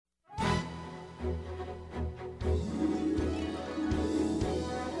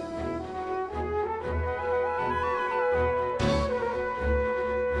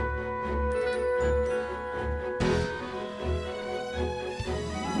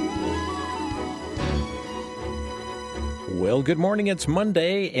Well, good morning. It's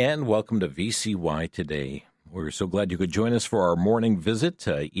Monday, and welcome to VCY Today. We're so glad you could join us for our morning visit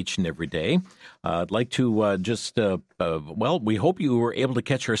each and every day. I'd like to we hope you were able to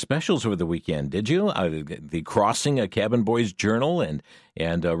catch our specials over the weekend, did you? The Crossing, a Cabin Boys Journal, and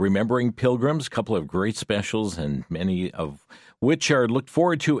Remembering Pilgrims, a couple of great specials, and many of which are looked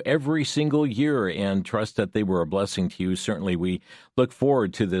forward to every single year, and trust that they were a blessing to you. Certainly, we look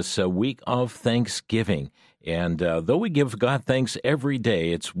forward to this week of Thanksgiving. And though we give God thanks every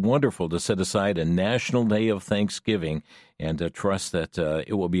day, it's wonderful to set aside a national day of Thanksgiving and trust that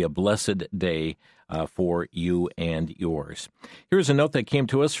it will be a blessed day for you and yours. Here's a note that came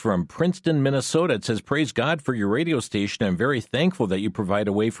to us from Princeton, Minnesota. It says, "Praise God for your radio station. I'm very thankful that you provide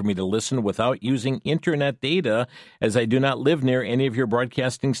a way for me to listen without using internet data, as I do not live near any of your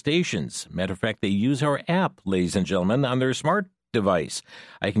broadcasting stations. Matter of fact, they use our app, ladies and gentlemen, on their smart device.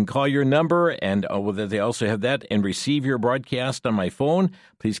 I can call your number, and they also have that, and receive your broadcast on my phone.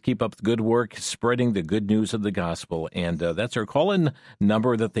 Please keep up the good work spreading the good news of the gospel." And that's our call-in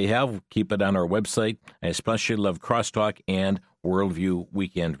number that they have. Keep it on our website. I especially love Crosstalk and Worldview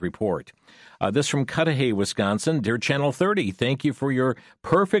Weekend Report. This from Cudahy, Wisconsin. "Dear Channel 30, thank you for your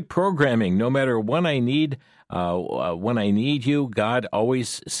perfect programming. No matter when I need you, God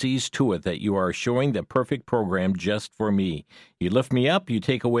always sees to it that you are showing the perfect program just for me. You lift me up, you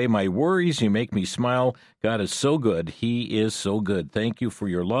take away my worries, you make me smile. God is so good. He is so good. Thank you for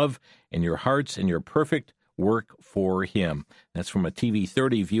your love and your hearts and your perfect work for Him." That's from a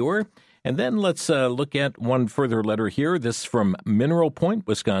TV30 viewer. And then let's look at one further letter here. This from Mineral Point,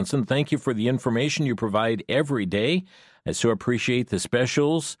 Wisconsin. "Thank you for the information you provide every day. I so appreciate the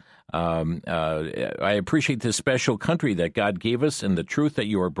specials. I appreciate this special country that God gave us and the truth that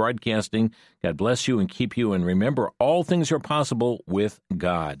you are broadcasting. God bless you and keep you. And remember, all things are possible with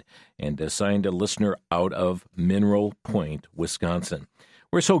God." And signed a listener out of Mineral Point, Wisconsin.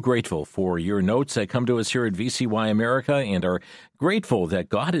 We're so grateful for your notes that come to us here at VCY America, and are grateful that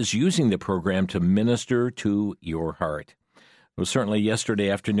God is using the program to minister to your heart. It was certainly yesterday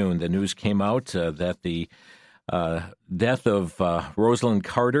afternoon the news came out that the death of Rosalind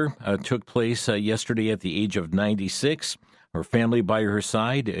Carter took place yesterday at the age of 96. Her family by her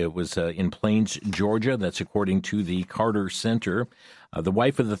side. It was in Plains, Georgia. That's according to the Carter Center. The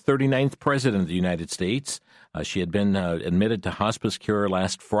wife of the 39th President of the United States. She had been admitted to hospice care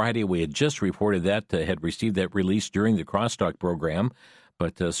last Friday. We had just reported that, had received that release during the Crosstalk program,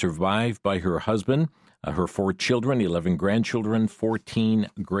 but survived by her husband, her 4 children, 11 grandchildren, 14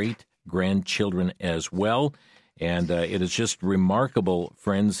 great-grandchildren as well. And it is just remarkable,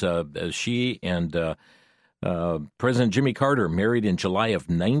 friends. She and President Jimmy Carter married in July of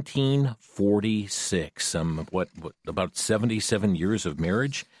 1946. About 77 years of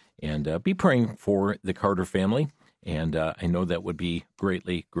marriage. And be praying for the Carter family. And I know that would be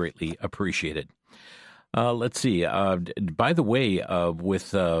greatly, greatly appreciated. Let's see. By the way,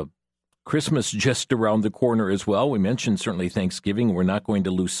 with Christmas just around the corner as well, we mentioned certainly Thanksgiving. We're not going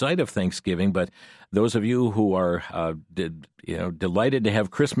to lose sight of Thanksgiving, but those of you who are delighted to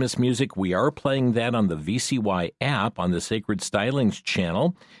have Christmas music, we are playing that on the VCY app on the Sacred Stylings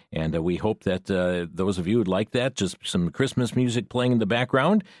channel, and we hope that those of you would like that, just some Christmas music playing in the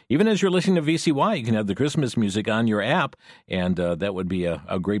background. Even as you're listening to VCY, you can have the Christmas music on your app, and that would be a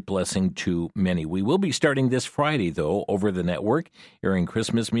great blessing to many. We will be starting this Friday, though, over the network, airing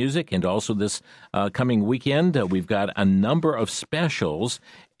Christmas music, and also this coming weekend, we've got a number of specials.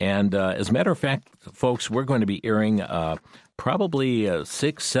 And as a matter of fact, folks, we're going to be airing probably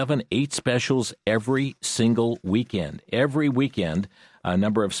 6, 7, 8 specials every single weekend. Every weekend, a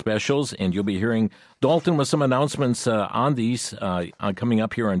number of specials, and you'll be hearing Dalton with some announcements on these coming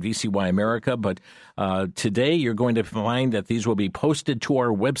up here on VCY America. But today you're going to find that these will be posted to our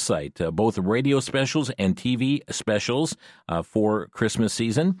website, both radio specials and TV specials for Christmas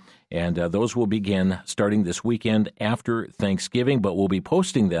season. And those will begin starting this weekend after Thanksgiving, but we'll be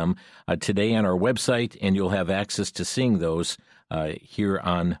posting them today on our website, and you'll have access to seeing those here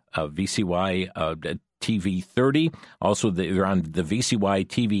on VCY TV 30. Also, they're on the VCY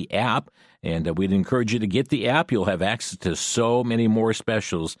TV app, and we'd encourage you to get the app. You'll have access to so many more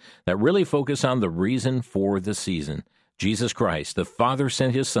specials that really focus on the reason for the season. Jesus Christ, the Father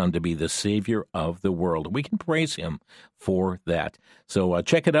sent His Son to be the Savior of the world. We can praise Him for that. So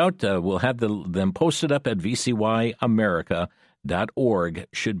check it out. We'll have them posted up at vcyamerica.org.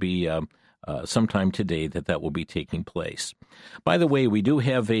 Should be sometime today that will be taking place. By the way, we do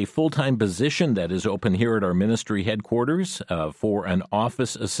have a full-time position that is open here at our ministry headquarters for an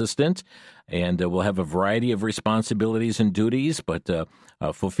office assistant, and we'll have a variety of responsibilities and duties, but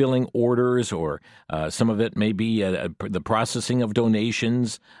fulfilling orders, or some of it may be the processing of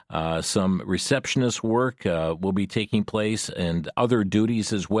donations, some receptionist work will be taking place, and other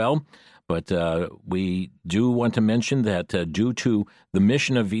duties as well. But we do want to mention that due to the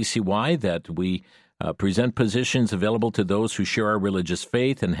mission of VCY, that we present positions available to those who share our religious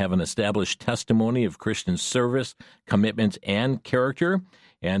faith and have an established testimony of Christian service, commitment, and character.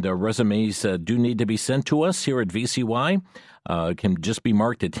 And resumes do need to be sent to us here at VCY. It can just be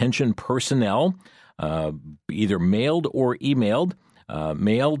marked attention personnel, either mailed or emailed.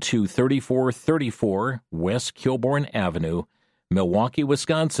 Mailed to 3434 West Kilbourne Avenue, Milwaukee,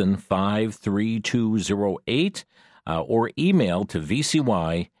 Wisconsin, 53208, or email to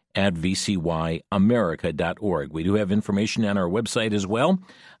vcy@vcyamerica.org. We do have information on our website as well,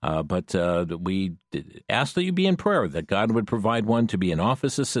 but we ask that you be in prayer that God would provide one to be an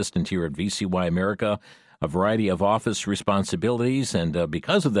office assistant here at VCY America, a variety of office responsibilities, and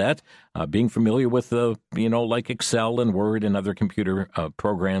because of that, being familiar with, like Excel and Word and other computer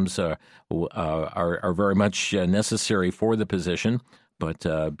programs are very much necessary for the position. But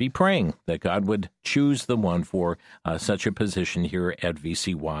be praying that God would choose the one for such a position here at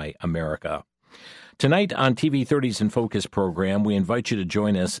VCY America. Tonight on TV 30s in Focus program, we invite you to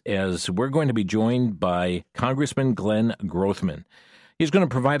join us as we're going to be joined by Congressman Glenn Grothman. He's going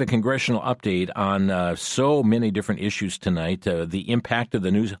to provide a congressional update on so many different issues tonight. The impact of the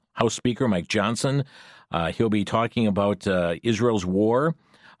new House Speaker, Mike Johnson. He'll be talking about Israel's war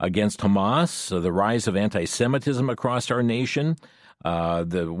against Hamas, the rise of anti-Semitism across our nation,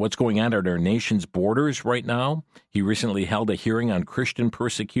 what's going on at our nation's borders right now. He recently held a hearing on Christian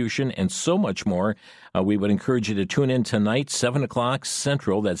persecution and so much more. We would encourage you to tune in tonight, 7 o'clock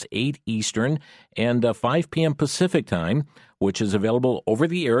Central, that's 8 Eastern, and 5 p.m. Pacific time, which is available over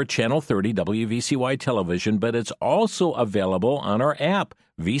the air at Channel 30 WVCY Television, but it's also available on our app,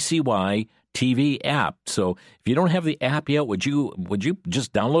 VCY TV app. So if you don't have the app yet, would you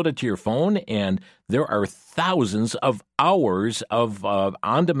just download it to your phone? And there are thousands of hours of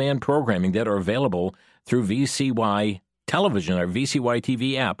on-demand programming that are available through VCY Television, or VCY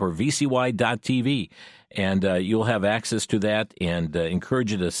TV app, or VCY.tv. And you'll have access to that, and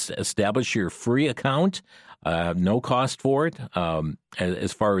encourage you to establish your free account. No cost for it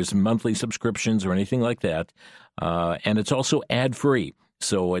as far as monthly subscriptions or anything like that. And it's also ad-free.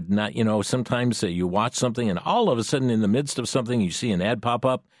 So sometimes you watch something and all of a sudden in the midst of something you see an ad pop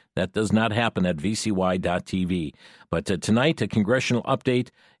up. That does not happen at VCY.tv. But tonight, a congressional update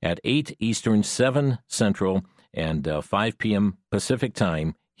at 8 Eastern, 7 Central, and 5 p.m. Pacific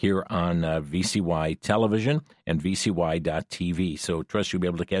time here on VCY Television and VCY.tv. So trust you'll be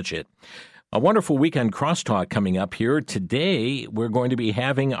able to catch it. A wonderful weekend crosstalk coming up here. Today, we're going to be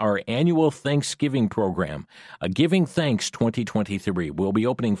having our annual Thanksgiving program, a Giving Thanks 2023. We'll be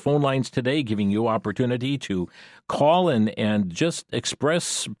opening phone lines today, giving you opportunity to call and just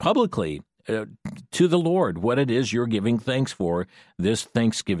express publicly to the Lord what it is you're giving thanks for this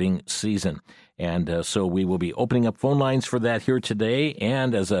Thanksgiving season. And so we will be opening up phone lines for that here today.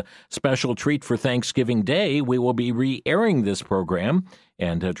 And as a special treat for Thanksgiving Day, we will be re-airing this program.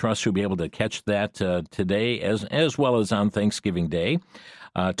 And trust you'll be able to catch that today as well as on Thanksgiving Day.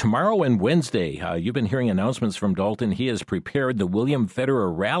 Tomorrow and Wednesday, you've been hearing announcements from Dalton. He has prepared the William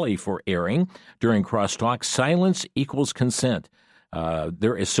Federer Rally for airing during Crosstalk. Silence equals consent.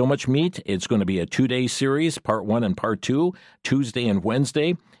 There is so much meat. It's going to be a 2-day series, part 1 and part 2, Tuesday and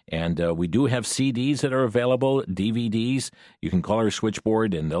Wednesday. And we do have CDs that are available, DVDs. You can call our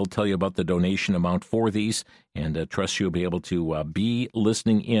switchboard, and they'll tell you about the donation amount for these. And trust you'll be able to be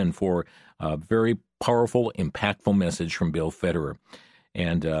listening in for a very powerful, impactful message from Bill Federer.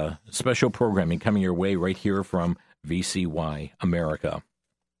 And special programming coming your way right here from VCY America.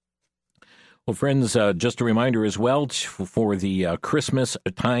 Well, friends, just a reminder as well for the Christmas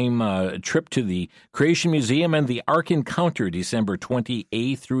time trip to the Creation Museum and the Ark Encounter, December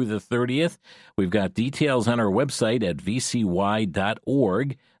 28th through the 30th. We've got details on our website at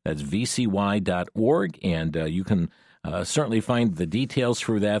vcy.org. That's vcy.org, and you can certainly find the details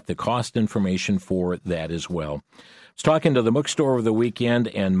for that, the cost information for that as well. I was talking to the bookstore over the weekend,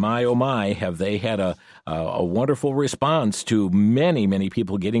 and my, oh my, have they had a wonderful response to many, many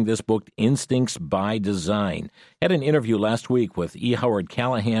people getting this book, Instincts by Design. Had an interview last week with E. Howard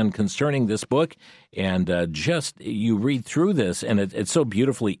Callahan concerning this book, and just you read through this, and it's so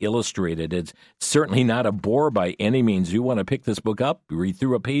beautifully illustrated. It's certainly not a bore by any means. You want to pick this book up, read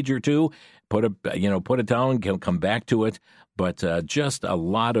through a page or two, put it down, come back to it. But just a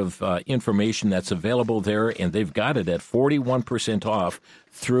lot of information that's available there, and they've got it at 41% off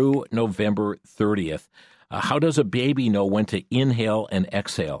through November 30th. How does a baby know when to inhale and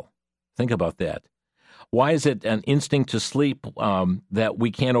exhale? Think about that. Why is it an instinct to sleep that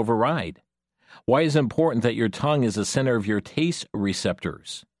we can't override? Why is it important that your tongue is the center of your taste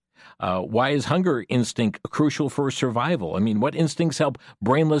receptors? Why is hunger instinct crucial for survival? I mean, what instincts help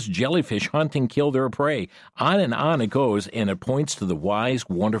brainless jellyfish hunt and kill their prey? On it goes, and it points to the wise,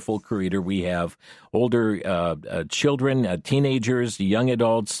 wonderful Creator we have. Older children, teenagers, young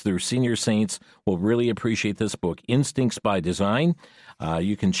adults, through senior saints will really appreciate this book, Instincts by Design.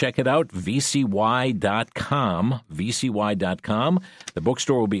 You can check it out, VCY.com, VCY.com. The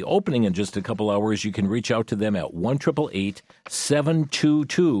bookstore will be opening in just a couple hours. You can reach out to them at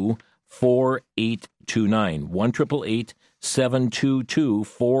 1-888-722-4829,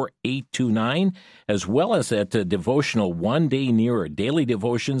 1-888-722-4829, as well as at devotional One Day Nearer, daily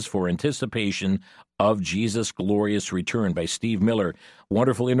devotions for anticipation of Jesus' glorious return by Steve Miller.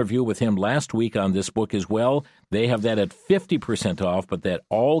 Wonderful interview with him last week on this book as well. They have that at 50% off, but that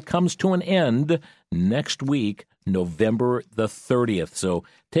all comes to an end next week, November the 30th. So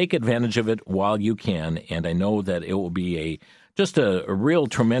take advantage of it while you can, and I know that it will be just a real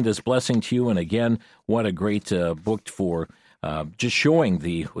tremendous blessing to you. And again, what a great book for just showing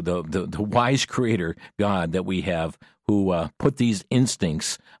the wise Creator God that we have, who put these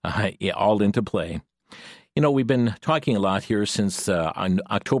instincts all into play. You know, we've been talking a lot here since on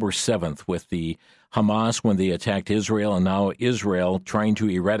October 7th with the Hamas when they attacked Israel, and now Israel trying to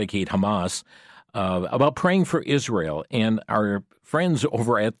eradicate Hamas, about praying for Israel. And our friends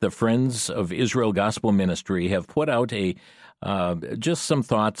over at the Friends of Israel Gospel Ministry have put out just some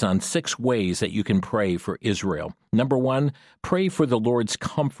thoughts on 6 ways that you can pray for Israel. Number 1, pray for the Lord's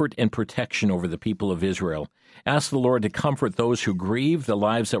comfort and protection over the people of Israel. Ask the Lord to comfort those who grieve, the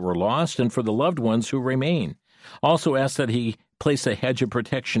lives that were lost, and for the loved ones who remain. Also ask that He place a hedge of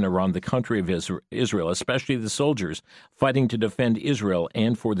protection around the country of Israel, especially the soldiers fighting to defend Israel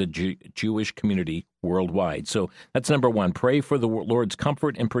and for the Jewish community worldwide. So that's number 1, pray for the Lord's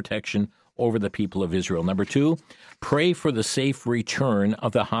comfort and protection over the people of Israel. Number 2, pray for the safe return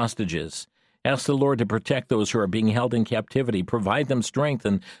of the hostages. Ask the Lord to protect those who are being held in captivity, provide them strength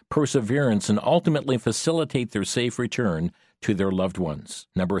and perseverance, and ultimately facilitate their safe return to their loved ones.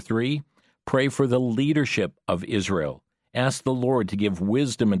 Number 3, pray for the leadership of Israel. Ask the Lord to give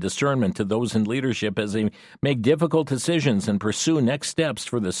wisdom and discernment to those in leadership as they make difficult decisions and pursue next steps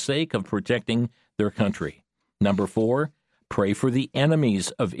for the sake of protecting their country. Number 4, pray for the enemies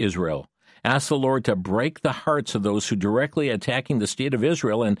of Israel. Ask the Lord to break the hearts of those who directly attacking the state of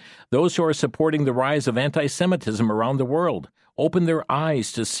Israel and those who are supporting the rise of anti-Semitism around the world. Open their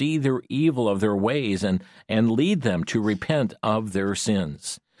eyes to see their evil of their ways and lead them to repent of their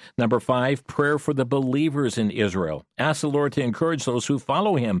sins. Number 5, prayer for the believers in Israel. Ask the Lord to encourage those who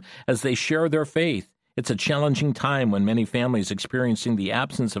follow Him as they share their faith. It's a challenging time when many families experiencing the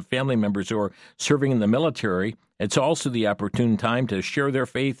absence of family members who are serving in the military. It's also the opportune time to share their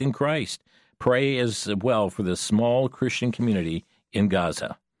faith in Christ. Pray as well for the small Christian community in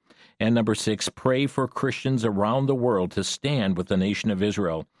Gaza. And number 6, pray for Christians around the world to stand with the nation of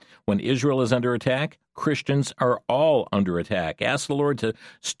Israel. When Israel is under attack, Christians are all under attack. Ask the Lord to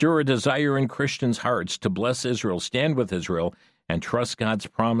stir a desire in Christians' hearts to bless Israel, stand with Israel, and trust God's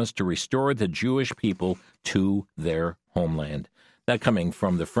promise to restore the Jewish people to their homeland. That coming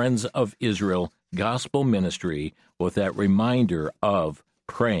from the Friends of Israel Gospel Ministry with that reminder of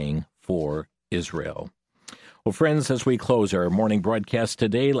praying for Israel. Well, friends, as we close our morning broadcast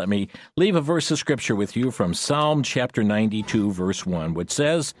today, let me leave a verse of Scripture with you from Psalm chapter 92, verse 1, which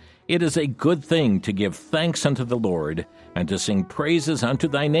says, "It is a good thing to give thanks unto the Lord, and to sing praises unto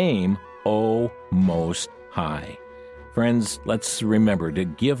thy name, O Most High." Friends, let's remember to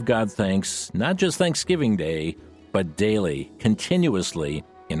give God thanks, not just Thanksgiving Day, but daily, continuously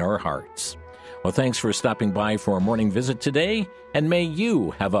in our hearts. Well, thanks for stopping by for our morning visit today, and may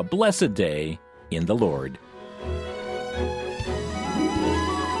you have a blessed day in the Lord.